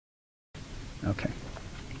Okay.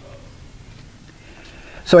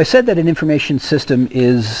 So I said that an information system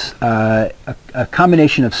is a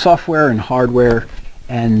combination of software and hardware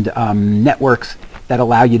and networks that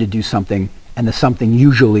allow you to do something, and the something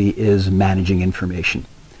usually is managing information.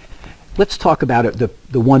 Let's talk about it,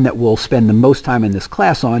 the one that we'll spend the most time in this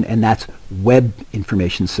class on, and that's web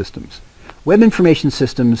information systems. Web information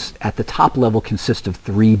systems at the top level consist of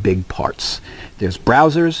three big parts. There's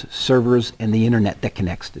browsers, servers, and the internet that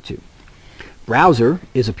connects the two. Browser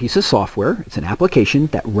is a piece of software. It's an application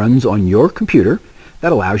that runs on your computer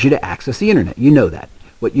that allows you to access the internet. You know that.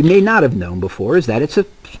 What you may not have known before is that it's a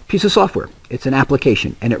piece of software. It's an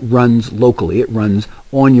application, and it runs locally. It runs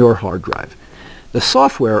on your hard drive. The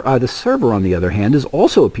server, on the other hand, is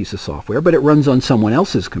also a piece of software, but it runs on someone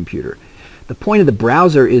else's computer. The point of the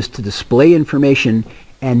browser is to display information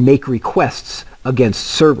and make requests against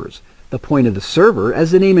servers. The point of the server,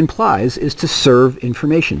 as the name implies, is to serve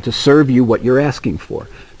information, to serve you what you're asking for.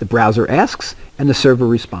 The browser asks, and the server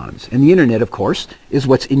responds. And the internet, of course, is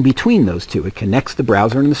what's in between those two. It connects the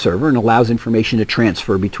browser and the server and allows information to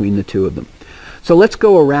transfer between the two of them. So let's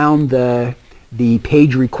go around the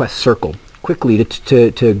page request circle quickly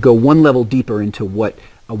to go one level deeper into what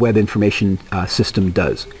a web information system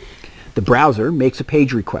does. The browser makes a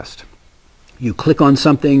page request. You click on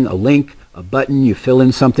something, a link, a button, you fill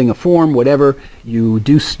in something, a form, whatever, you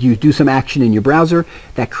do some action in your browser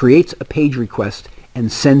that creates a page request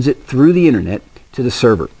and sends it through the internet to the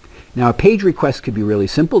server. Now a page request could be really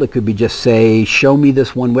simple. It could be just say, show me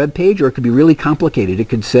this one web page, or it could be really complicated. It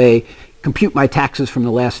could say, compute my taxes from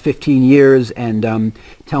the last 15 years and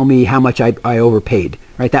tell me how much I overpaid.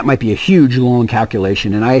 Right? That might be a huge long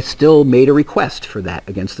calculation, and I still made a request for that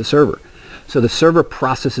against the server. So the server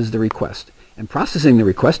processes the request. And processing the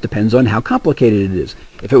request depends on how complicated it is.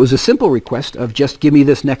 If it was a simple request of just give me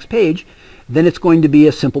this next page, then it's going to be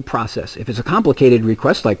a simple process. If it's a complicated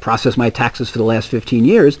request, like process my taxes for the last 15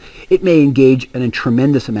 years, it may engage in a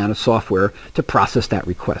tremendous amount of software to process that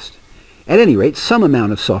request. At any rate, some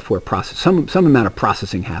amount of some amount of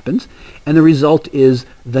processing happens, and the result is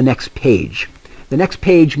the next page. The next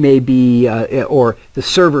page may be, or the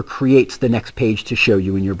server creates the next page to show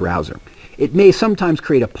you in your browser. It may sometimes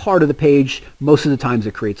create a part of the page. Most of the times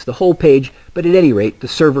it creates the whole page, but at any rate, the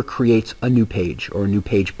server creates a new page or a new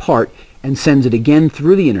page part and sends it again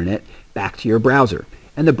through the internet back to your browser.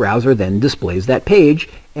 And the browser then displays that page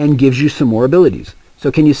and gives you some more abilities.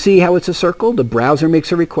 So can you see how it's a circle? The browser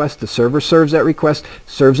makes a request, the server serves that request,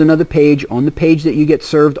 serves another page. On the page that you get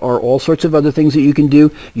served are all sorts of other things that you can do.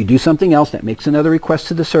 You do something else that makes another request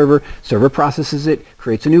to the server processes it,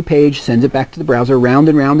 creates a new page, sends it back to the browser, round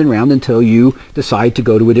and round and round until you decide to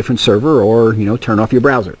go to a different server or turn off your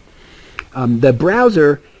browser. The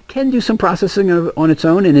browser can do some processing on its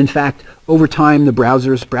own, and in fact, over time, the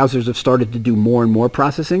browsers have started to do more and more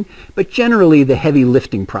processing, but generally the heavy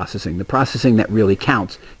lifting processing, the processing that really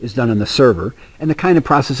counts, is done on the server, and the kind of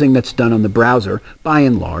processing that's done on the browser, by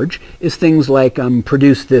and large, is things like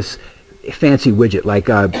produce this fancy widget, like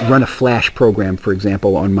run a Flash program, for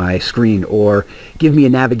example, on my screen, or give me a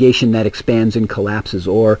navigation that expands and collapses,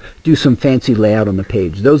 or do some fancy layout on the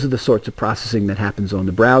page. Those are the sorts of processing that happens on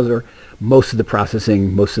the browser. Most of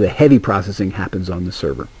the heavy processing happens on the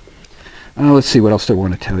server. Let's see, what else do I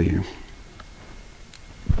want to tell you?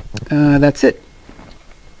 That's it.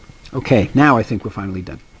 Okay, now I think we're finally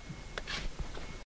done.